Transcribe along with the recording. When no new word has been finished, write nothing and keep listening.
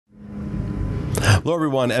Hello,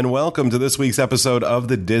 everyone, and welcome to this week's episode of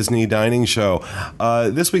the Disney Dining Show.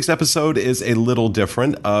 This week's episode is a little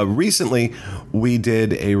different. Recently, we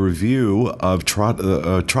did a review of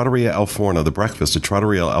Trattoria al Forno, the breakfast at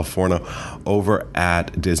Trattoria al Forno over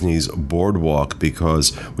at Disney's Boardwalk,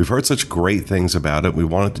 because we've heard such great things about it. We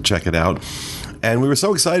wanted to check it out. And we were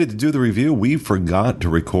so excited to do the review, we forgot to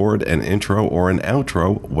record an intro or an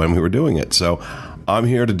outro when we were doing it. So I'm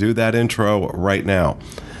here to do that intro right now.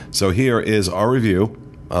 So here is our review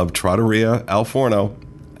of Trattoria al Forno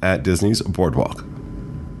at Disney's Boardwalk.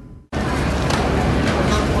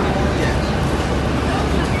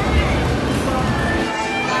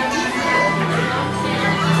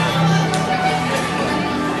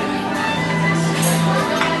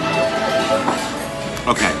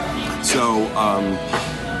 Okay, so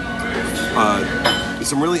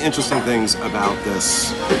some really interesting things about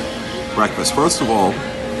this breakfast. First of all,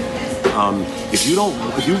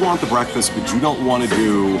 if you want the breakfast but you don't want to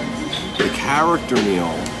do the character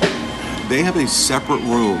meal, they have a separate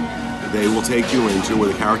room they will take you into where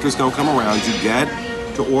the characters don't come around. You get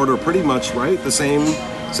to order pretty much the same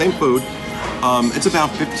food. It's about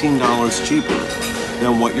 $15 cheaper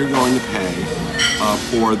than what you're going to pay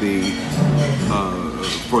for the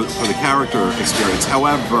character experience.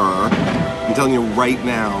 However, I'm telling you right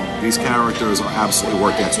now, these characters are absolutely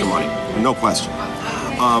worth the extra money, no question.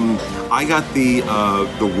 I got the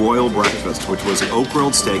Royal Breakfast, which was oak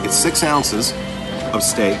grilled steak. It's 6 ounces of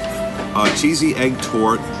steak, cheesy egg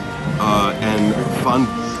tort, and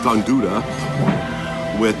fondue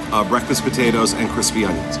with breakfast potatoes and crispy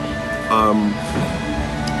onions.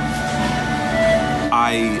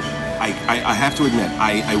 I have to admit,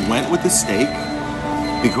 I went with the steak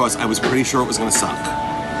because I was pretty sure it was going to suck,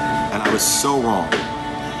 and I was so wrong.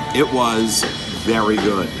 It was very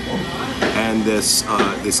good. And this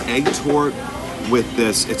egg tort with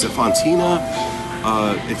this, it's a fontina,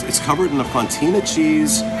 it's covered in a fontina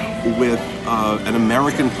cheese with an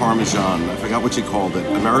American Parmesan. I forgot what you called it.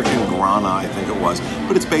 American Grana, I think it was.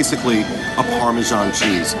 But it's basically a Parmesan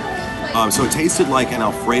cheese. So it tasted like an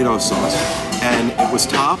Alfredo sauce. And it was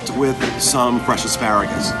topped with some fresh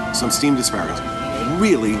asparagus, some steamed asparagus.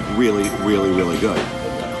 Really, really, really, really good.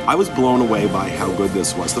 I was blown away by how good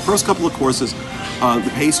this was. The first couple of courses,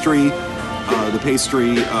 the pastry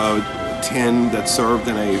tin that's served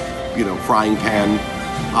in a frying pan,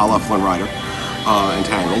 a la Flynn Rider, and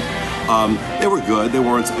Tangled. They were good. They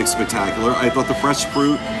weren't spectacular. I thought the fresh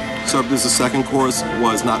fruit served as a second course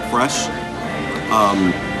was not fresh.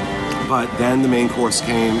 But then the main course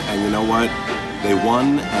came, and you know what? They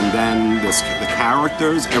won. And then the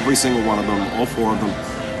characters, every single one of them, all 4 of them,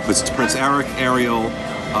 was Prince Eric, Ariel,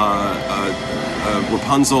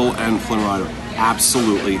 Rapunzel, and Flynn Rider.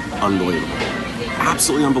 Absolutely unbelievable.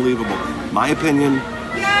 Absolutely unbelievable. My opinion,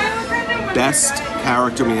 best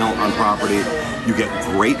character meal on property. You get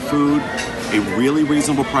great food, a really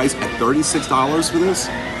reasonable price at $36 for this,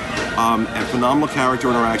 and phenomenal character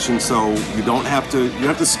interaction. So you don't have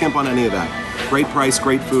to skimp on any of that. Great price,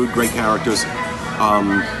 great food, great characters.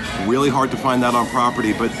 Really hard to find that on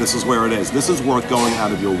property, but this is where it is. This is worth going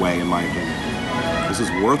out of your way, in my opinion. This is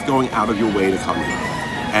worth going out of your way to come here.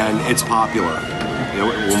 And it's popular.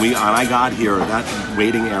 When I got here, that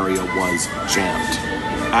waiting area was jammed.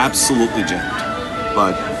 Absolutely jammed.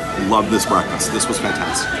 But love this breakfast. This was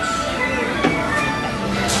fantastic.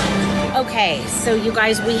 Okay, so you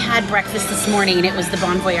guys, we had breakfast this morning, and it was the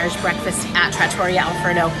Voyage breakfast at Trattoria al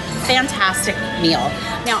Forno. Fantastic meal.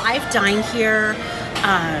 Now, I've dined here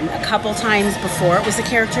a couple times before it was a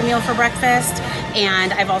character meal for breakfast,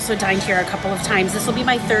 and I've also dined here a couple of times. This will be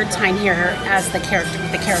my 3rd time here as the character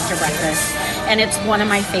breakfast, and it's one of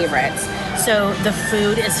my favorites. So the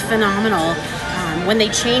food is phenomenal. When they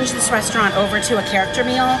changed this restaurant over to a character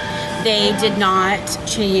meal, they did not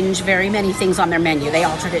change very many things on their menu. They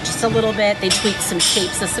altered it just a little bit. They tweaked some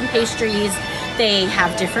shapes of some pastries. They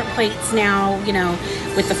have different plates now,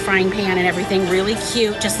 with the frying pan and everything. Really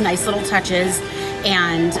cute, just nice little touches.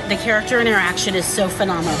 And the character interaction is so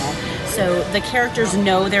phenomenal. So the characters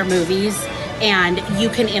know their movies, and you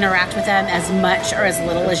can interact with them as much or as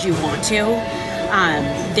little as you want to.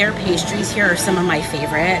 Their pastries here are some of my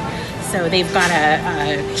favorite. So they've got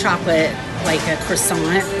a chocolate, like a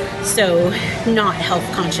croissant. So not health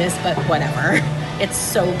conscious, but whatever. It's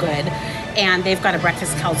so good. And they've got a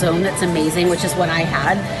breakfast calzone that's amazing, which is what I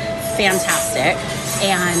had. Fantastic.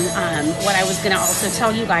 And what I was going to also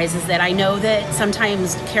tell you guys is that I know that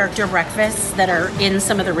sometimes character breakfasts that are in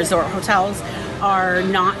some of the resort hotels are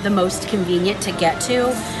not the most convenient to get to,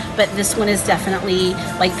 but this one is definitely,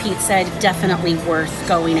 like Pete said, definitely worth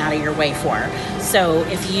going out of your way for. So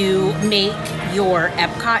if you make your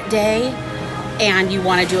Epcot day and you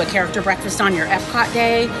want to do a character breakfast on your Epcot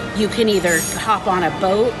day, you can either hop on a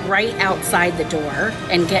boat right outside the door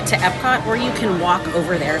and get to Epcot, or you can walk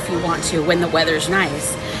over there if you want to when the weather's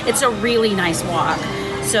nice. It's a really nice walk.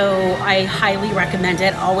 So I highly recommend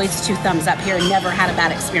it. Always 2 thumbs up here. Never had a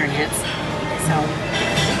bad experience. So.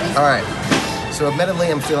 All right. So admittedly,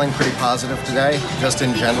 I'm feeling pretty positive today, just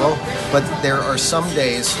in general. But there are some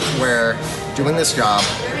days where doing this job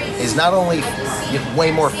is not only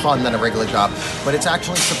way more fun than a regular job, but it's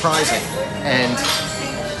actually surprising. And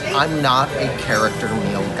I'm not a character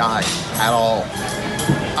meal guy at all.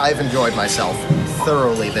 I've enjoyed myself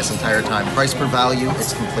thoroughly this entire time. Price per value,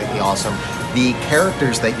 it's completely awesome. The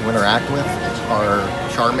characters that you interact with are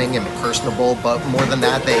charming and personable, but more than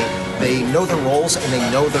that, they know their roles and they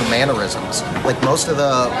know their mannerisms. Like most of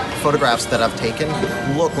the photographs that I've taken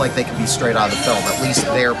look like they could be straight out of the film, at least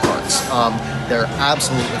their parts. They're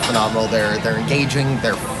absolutely phenomenal. They're engaging,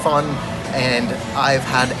 they're fun, and I've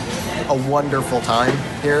had a wonderful time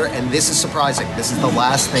here, and this is surprising. This is the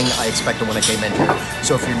last thing I expected when I came in here.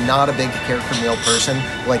 So if you're not a big character meal person,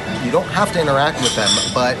 like, you don't have to interact with them,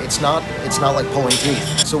 but it's not like pulling teeth.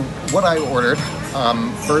 So what I ordered,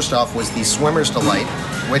 first off, was the Swimmer's Delight,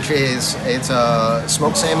 which it's a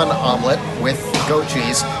smoked salmon omelet with goat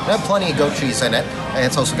cheese. It had plenty of goat cheese in it, and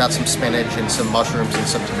it's also got some spinach and some mushrooms and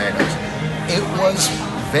some tomatoes. It was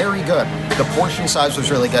very good. The portion size was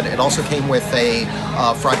really good. It also came with a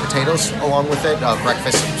fried potatoes along with it,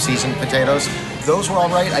 breakfast seasoned potatoes. Those were all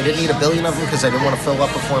right. I didn't eat a billion of them because I didn't want to fill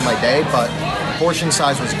up before my day, but portion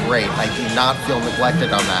size was great. I do not feel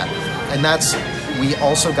neglected on that. And we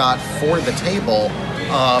also got for the table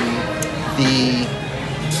the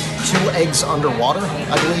 2 eggs underwater,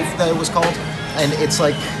 I believe that it was called. And it's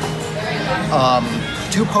like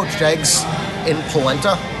 2 poached eggs in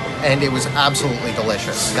polenta, and it was absolutely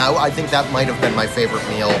delicious. Now, I think that might have been my favorite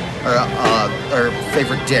meal, or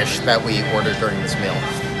favorite dish that we ordered during this meal.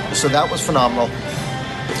 So that was phenomenal.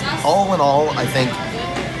 All in all, I think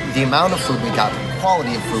the amount of food we got, the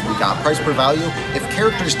quality of food we got, price per value, if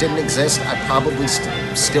characters didn't exist, I'd probably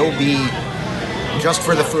still be, just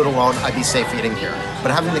for the food alone, I'd be safe eating here.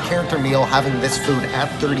 But having the character meal, having this food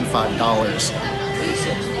at $35,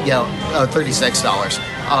 $36,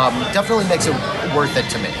 definitely makes it worth it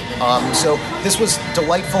to me. So this was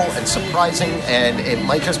delightful and surprising, and it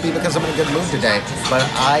might just be because I'm in a good mood today, but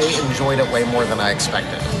I enjoyed it way more than I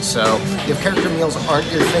expected. So if character meals aren't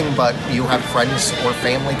your thing, but you have friends or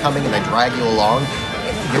family coming and they drag you along,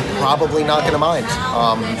 you're probably not going to mind.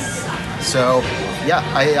 So yeah,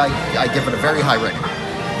 I give it a very high rating.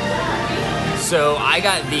 So I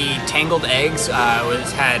got the tangled eggs.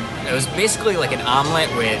 It was basically like an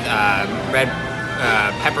omelet with red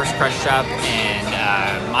peppers crushed up and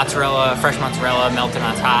fresh mozzarella melted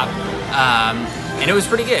on top. And it was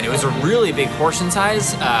pretty good. It was a really big portion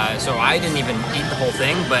size, so I didn't even eat the whole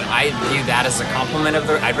thing, but I view that as a compliment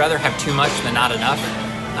I'd rather have too much than not enough.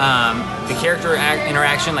 The character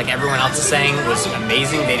interaction, like everyone else is saying, was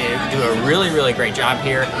amazing. They do a really, really great job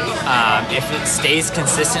here. If it stays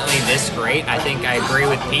consistently this great, I think I agree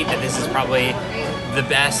with Pete that this is probably the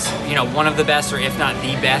best, one of the best, or if not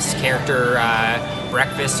the best character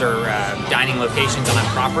breakfast or dining locations on a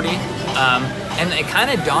property. And it kind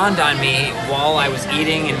of dawned on me while I was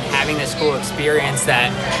eating and having this cool experience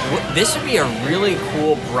that this would be a really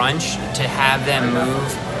cool brunch to have them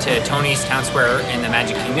move to Tony's Town Square in the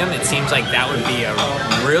Magic Kingdom. It seems like that would be a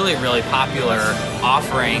really, really popular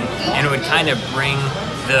offering, and it would kind of bring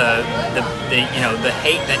the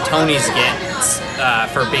hate that Tony's gets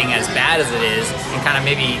for being as bad as it is, and kind of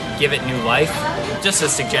maybe give it new life. Just a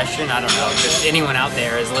suggestion. I don't know if anyone out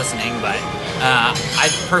there is listening, but I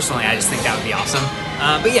just think that would be awesome.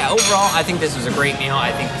 But yeah, overall, I think this was a great meal.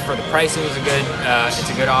 I think for the price, it's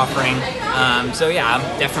a good offering. So yeah, I'm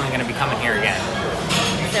definitely going to be coming here again.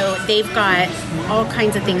 So they've got all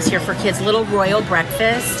kinds of things here for kids. Little Royal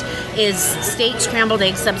Breakfast is steak, scrambled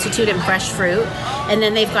egg substitute, and fresh fruit. And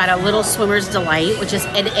then they've got a Little Swimmer's Delight, which is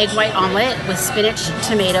an egg white omelet with spinach,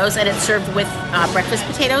 tomatoes, and it's served with breakfast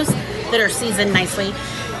potatoes that are seasoned nicely.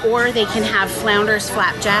 Or they can have Flounder's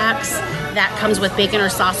Flapjacks that comes with bacon or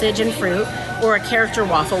sausage and fruit, or a character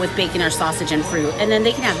waffle with bacon or sausage and fruit. And then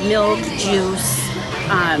they can have milk, juice,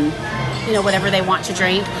 whatever they want to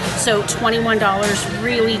drink. So $21,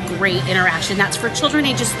 really great interaction. That's for children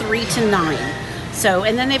ages 3 to 9. So,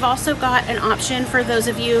 and then they've also got an option for those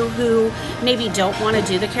of you who maybe don't want to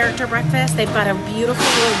do the character breakfast. They've got a beautiful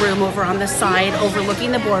little room over on the side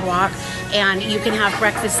overlooking the boardwalk, and you can have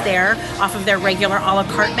breakfast there off of their regular a la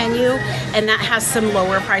carte menu, and that has some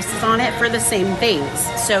lower prices on it for the same things.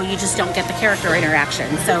 So you just don't get the character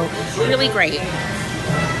interaction. So really great.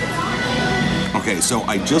 Okay, so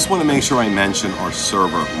I just want to make sure I mention our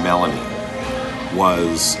server, Melanie,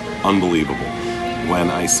 was unbelievable. When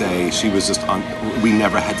I say she was just we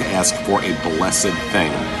never had to ask for a blessed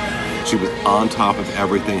thing. She was on top of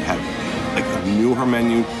everything, knew her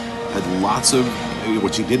menu, had lots of,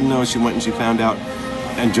 what she didn't know, she went and she found out,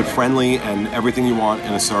 and just friendly and everything you want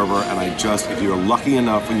in a server. And if you're lucky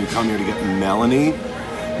enough when you come here to get Melanie,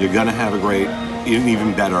 you're gonna have an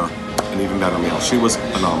even better meal. She was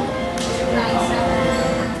phenomenal.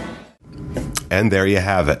 And there you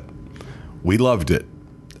have it. We loved it.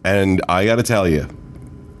 And I got to tell you,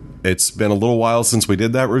 it's been a little while since we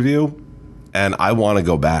did that review, and I want to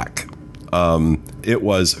go back. It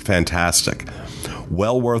was fantastic.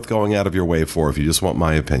 Well worth going out of your way for, if you just want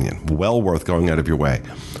my opinion. Well worth going out of your way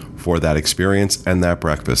for that experience and that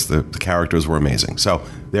breakfast. The characters were amazing. So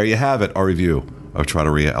there you have it, our review of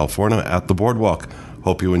Trattoria al Forno at the Boardwalk.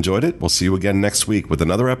 Hope you enjoyed it. We'll see you again next week with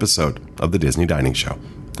another episode of the Disney Dining Show.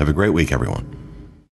 Have a great week, everyone.